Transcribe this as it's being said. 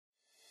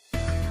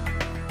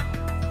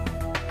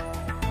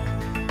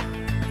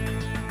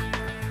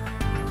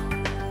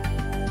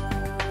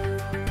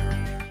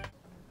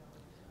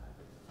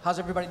How's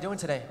everybody doing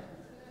today?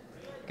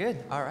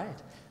 Good, all right.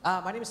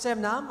 My name is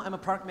Sam Nam. I'm a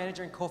product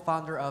manager and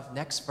co-founder of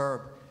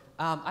NextVerb.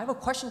 I have a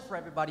question for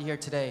everybody here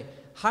today.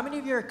 How many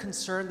of you are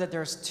concerned that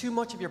there's too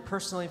much of your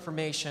personal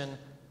information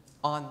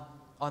on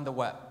the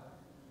web?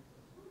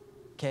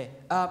 Okay,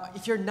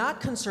 if you're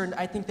not concerned,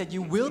 I think that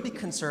you will be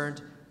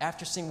concerned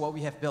after seeing what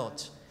we have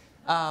built.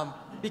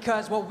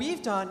 Because what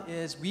we've done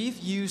is we've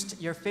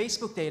used your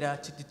Facebook data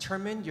to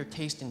determine your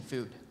taste in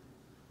food.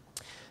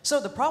 So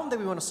the problem that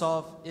we want to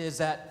solve is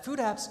that food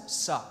apps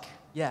suck.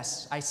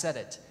 Yes, I said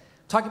it.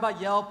 I'm talking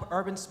about Yelp,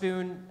 Urban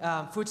Spoon,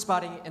 Food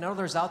Spotting, and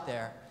others out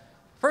there.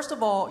 First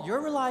of all, you're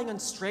relying on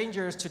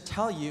strangers to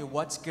tell you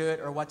what's good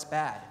or what's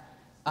bad.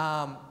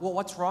 Well,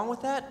 what's wrong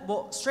with that?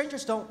 Well,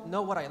 strangers don't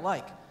know what I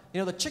like. You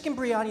know, the chicken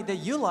biryani that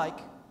you like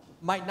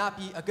might not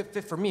be a good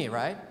fit for me,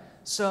 right?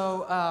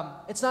 So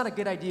it's not a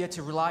good idea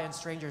to rely on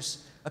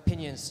strangers'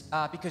 opinions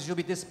because you'll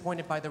be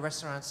disappointed by the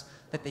restaurants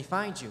that they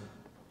find you.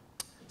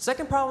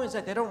 Second problem is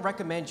that they don't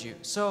recommend you.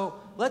 So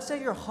let's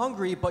say you're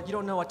hungry, but you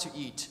don't know what to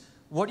eat.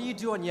 What do you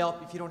do on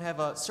Yelp if you don't have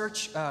a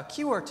search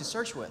keyword to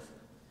search with?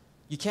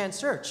 You can't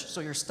search, so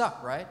you're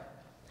stuck, right?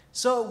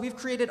 So we've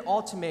created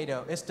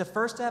allTomato. It's the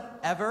first app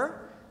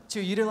ever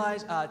to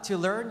utilize, to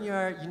learn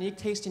your unique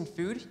taste in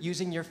food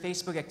using your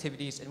Facebook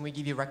activities, and we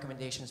give you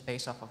recommendations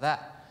based off of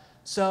that.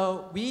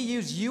 So we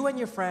use you and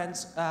your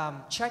friends,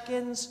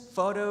 check-ins,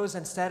 photos,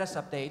 and status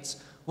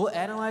updates. We'll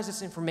analyze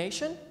this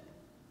information,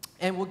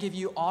 and we'll give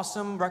you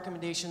awesome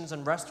recommendations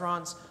on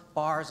restaurants,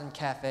 bars, and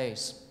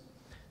cafes.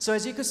 So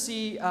as you can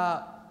see,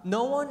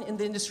 no one in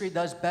the industry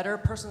does better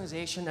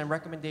personalization and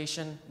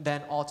recommendation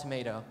than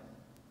allTomato.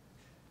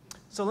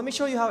 So let me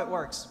show you how it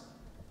works.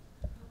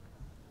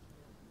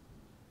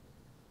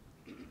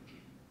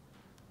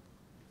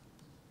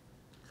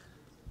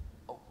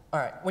 All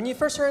right, when you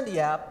first turn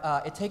the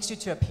app, it takes you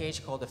to a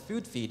page called the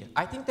food feed.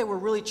 I think that will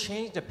really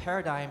change the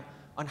paradigm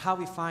on how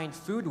we find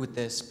food with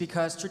this,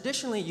 because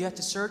traditionally you have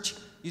to search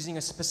using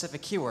a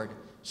specific keyword.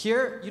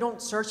 Here, you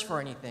don't search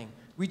for anything.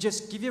 We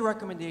just give you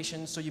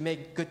recommendations so you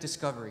make good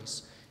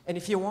discoveries. And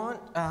if you want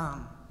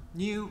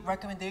new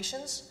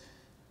recommendations,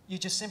 you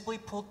just simply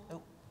pull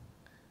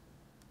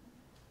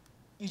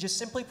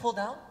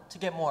down to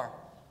get more.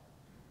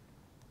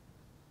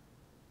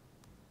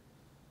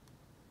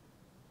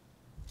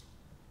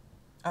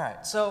 All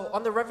right, so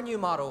on the revenue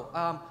model,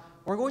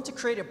 we're going to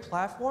create a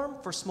platform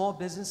for small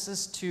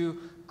businesses to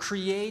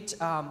create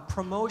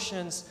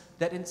promotions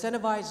that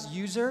incentivize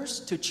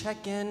users to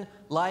check in,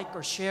 like,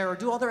 or share, or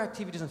do other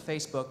activities on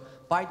Facebook.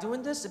 By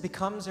doing this, it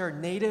becomes their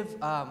native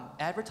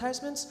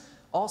advertisements.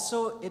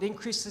 Also, it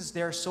increases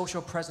their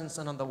social presence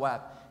on the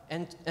web.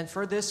 And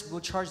for this, we'll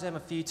charge them a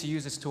fee to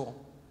use this tool.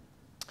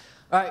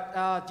 All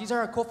right, these are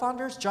our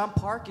co-founders. John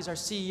Park is our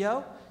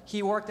CEO.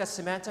 He worked at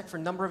Symantec for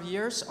a number of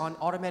years on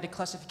automated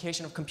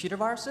classification of computer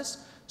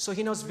viruses. So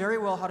he knows very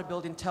well how to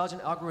build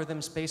intelligent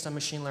algorithms based on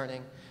machine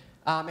learning.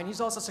 And he's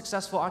also a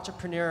successful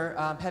entrepreneur,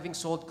 having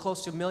sold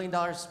close to $1 million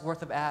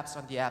worth of apps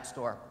on the App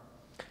Store.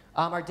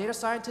 Our data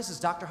scientist is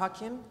Dr.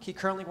 Hakim. He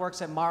currently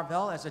works at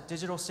Marvell as a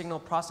digital signal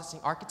processing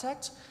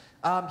architect.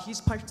 He's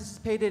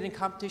participated in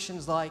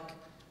competitions like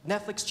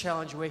Netflix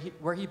Challenge,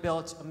 where he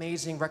built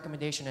amazing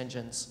recommendation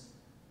engines.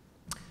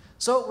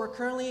 So we're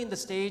currently in the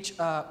stage,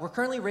 we're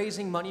currently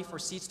raising money for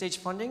seed stage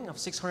funding of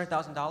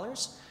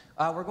 $600,000.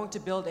 We're going to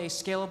build a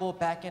scalable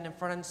back-end and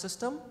front-end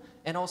system,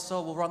 and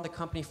also we'll run the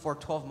company for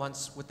 12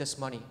 months with this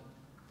money.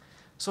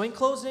 So in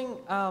closing,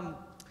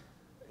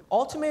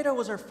 allTomato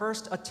was our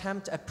first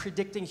attempt at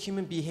predicting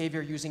human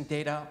behavior using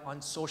data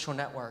on social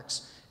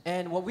networks.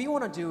 And what we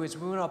want to do is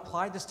we want to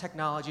apply this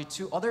technology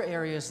to other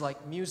areas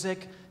like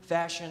music,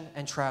 fashion,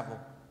 and travel.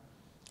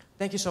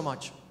 Thank you so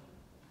much.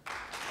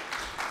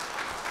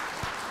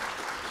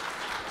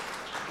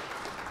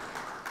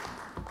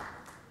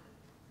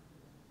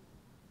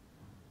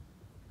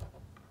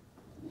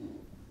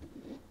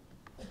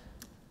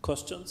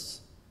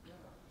 Questions?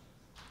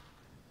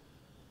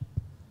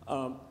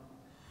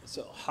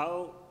 So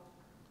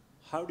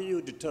how do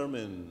you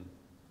determine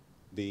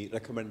the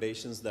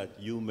recommendations that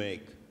you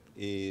make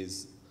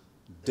is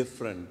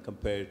different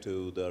compared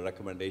to the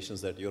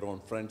recommendations that your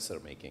own friends are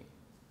making?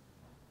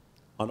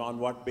 On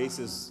what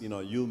basis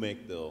you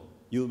make the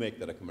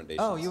recommendations?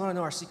 Oh, you want to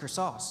know our secret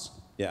sauce?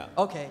 Yeah.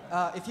 Okay.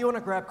 If you want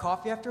to grab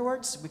coffee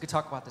afterwards, we could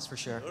talk about this for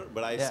sure. Sure,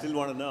 but I still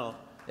want to know.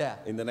 Yeah.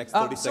 In the next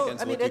 30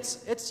 seconds. I mean,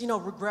 it's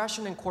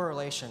regression and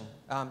correlation,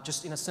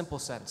 just in a simple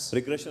sense.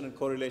 Regression and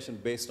correlation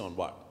based on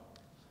what?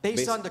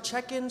 Based on the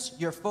check-ins,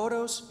 your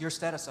photos, your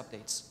status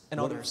updates, and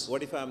others.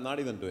 What if I'm not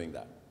even doing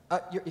that?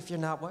 If you're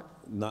not what?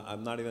 No,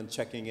 I'm not even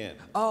checking in.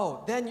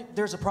 Oh, then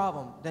there's a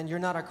problem. Then you're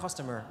not our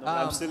customer. No,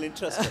 I'm still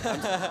interested.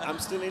 I'm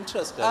still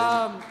interested.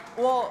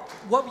 Well,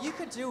 what you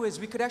could do is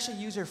we could actually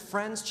use your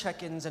friends'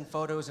 check-ins and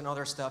photos and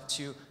other stuff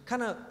to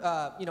kind of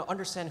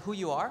understand who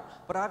you are.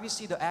 But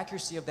obviously, the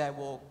accuracy of that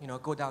will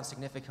go down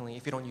significantly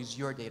if you don't use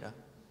your data.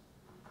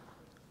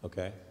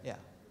 Okay. Yeah.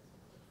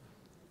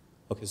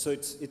 Okay, so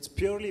it's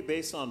purely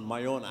based on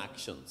my own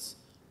actions.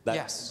 That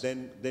yes.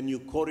 Then you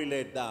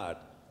correlate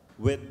that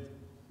with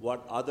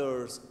what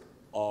others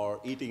or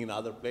eating in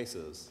other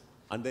places,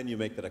 and then you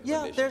make the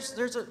Yeah,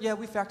 recommendation. yeah,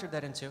 we factored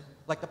that into,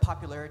 like the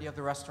popularity of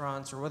the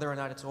restaurants or whether or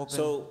not it's open.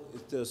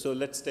 So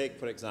let's take,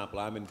 for example,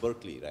 I'm in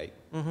Berkeley, right?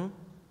 Mm-hmm.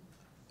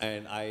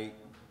 And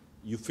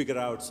you figure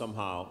out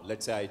somehow,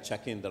 let's say I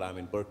check in that I'm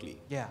in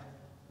Berkeley. Yeah.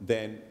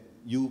 Then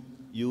you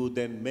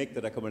then make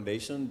the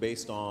recommendation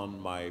based on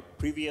my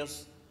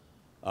previous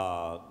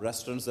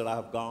restaurants that I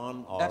have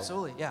gone? Or,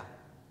 Absolutely, yeah.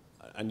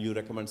 And you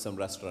recommend some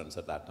restaurants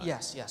at that time?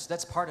 Yes,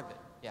 that's part of it,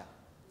 yeah.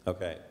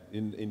 Okay,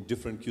 in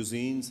different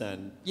cuisines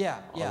and...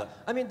 Yeah. That.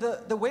 I mean,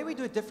 the way we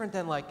do it different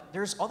than like,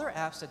 there's other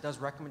apps that does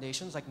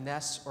recommendations like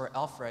Nest or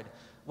Alfred.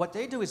 What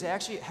they do is they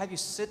actually have you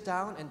sit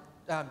down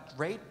and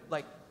rate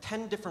like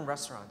 10 different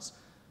restaurants.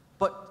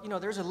 But you know,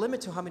 there's a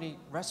limit to how many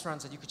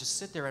restaurants that you could just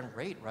sit there and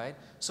rate, right?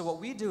 So what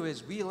we do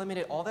is we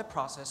eliminate all that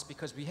process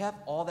because we have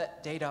all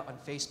that data on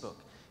Facebook.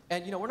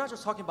 And you know, we're not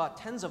just talking about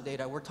tens of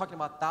data, we're talking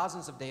about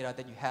thousands of data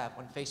that you have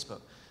on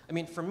Facebook. I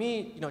mean, for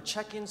me, you know,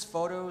 check-ins,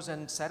 photos,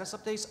 and status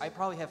updates, I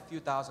probably have a few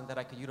thousand that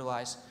I could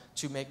utilize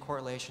to make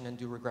correlation and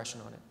do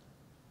regression on it.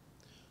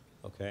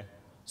 Okay.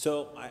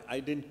 So I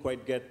didn't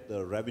quite get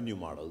the revenue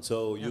model.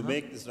 So you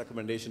make this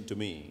recommendation to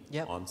me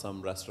on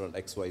some restaurant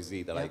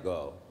XYZ that I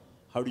go.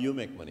 How do you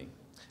make money?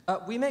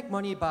 We make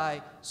money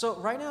by, so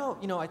right now,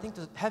 you know, I think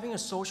having a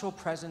social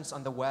presence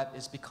on the web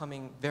is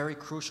becoming very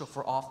crucial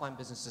for offline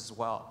businesses as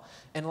well.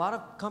 And a lot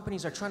of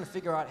companies are trying to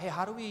figure out, hey,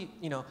 how do we,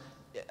 you know,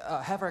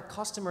 have our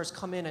customers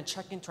come in and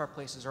check into our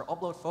places or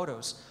upload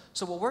photos.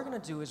 So what we're going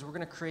to do is we're going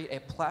to create a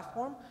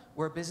platform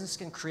where business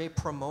can create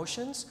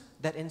promotions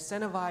that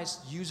incentivize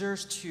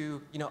users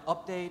to, you know,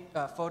 update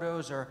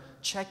photos or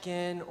check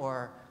in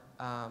or,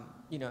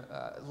 you know,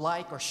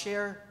 like or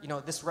share, you know,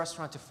 this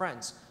restaurant to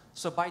friends.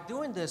 So by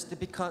doing this,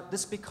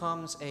 this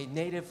becomes a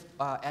native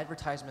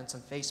advertisements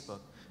on Facebook.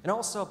 And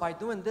also by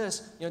doing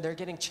this, you know, they're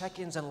getting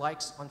check-ins and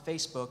likes on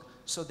Facebook,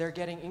 so they're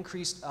getting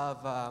increased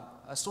of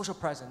a social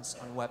presence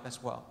on web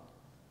as well.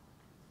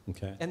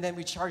 Okay. And then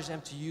we charge them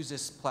to use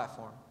this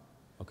platform.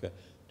 Okay.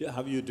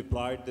 Have you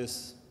deployed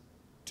this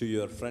to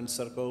your friend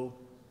circle?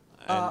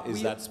 And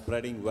is that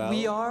spreading well?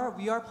 We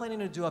are planning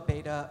to do a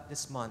beta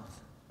this month.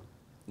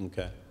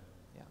 Okay.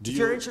 Yeah. If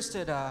you're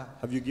interested,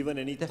 have you given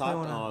any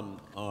thought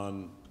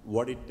on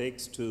what it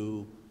takes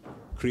to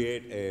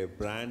create a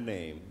brand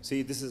name?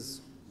 See, this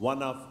is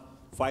one of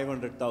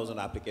 500,000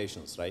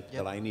 applications, right,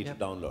 that I need to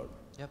download.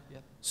 Yep.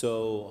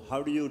 So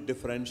how do you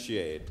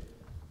differentiate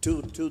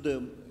to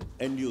the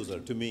end user,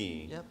 to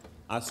me,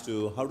 as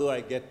to how do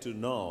I get to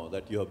know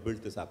that you have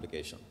built this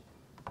application?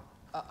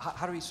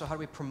 How do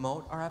we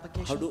promote our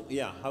application?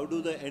 How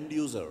do the end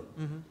user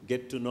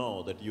get to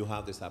know that you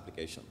have this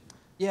application?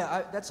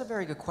 Yeah, that's a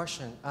very good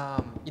question.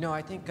 You know,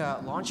 I think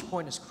launch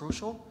point is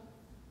crucial.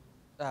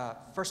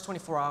 First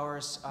 24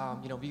 hours,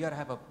 you know, we got to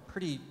have a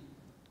pretty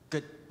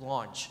good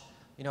launch.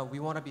 You know, we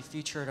want to be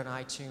featured on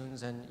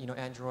iTunes and, you know,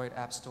 Android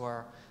App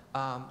Store.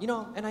 You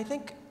know, and I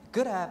think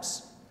good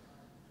apps,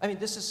 I mean,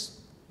 this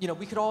is, you know,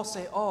 we could all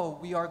say, oh,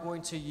 we are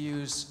going to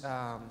use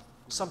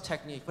some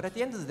technique. But at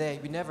the end of the day,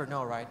 we never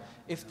know, right?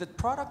 If the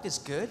product is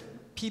good,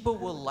 people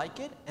will like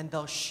it and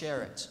they'll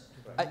share it.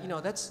 You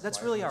know,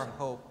 that's really our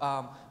hope.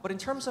 But in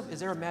terms of, is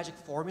there a magic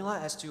formula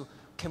as to,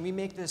 can we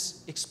make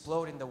this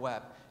explode in the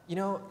web? You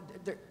know,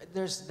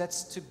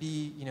 that's to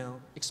be, you know,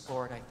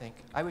 explored, I think.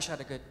 I wish I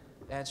had a good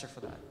answer for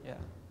that, yeah.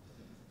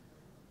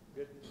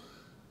 Good.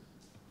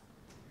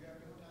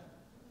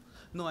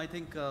 No, I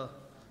think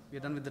we're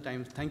done with the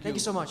time. Thank you. Thank you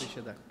so much.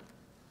 Appreciate that.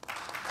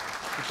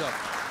 Good job.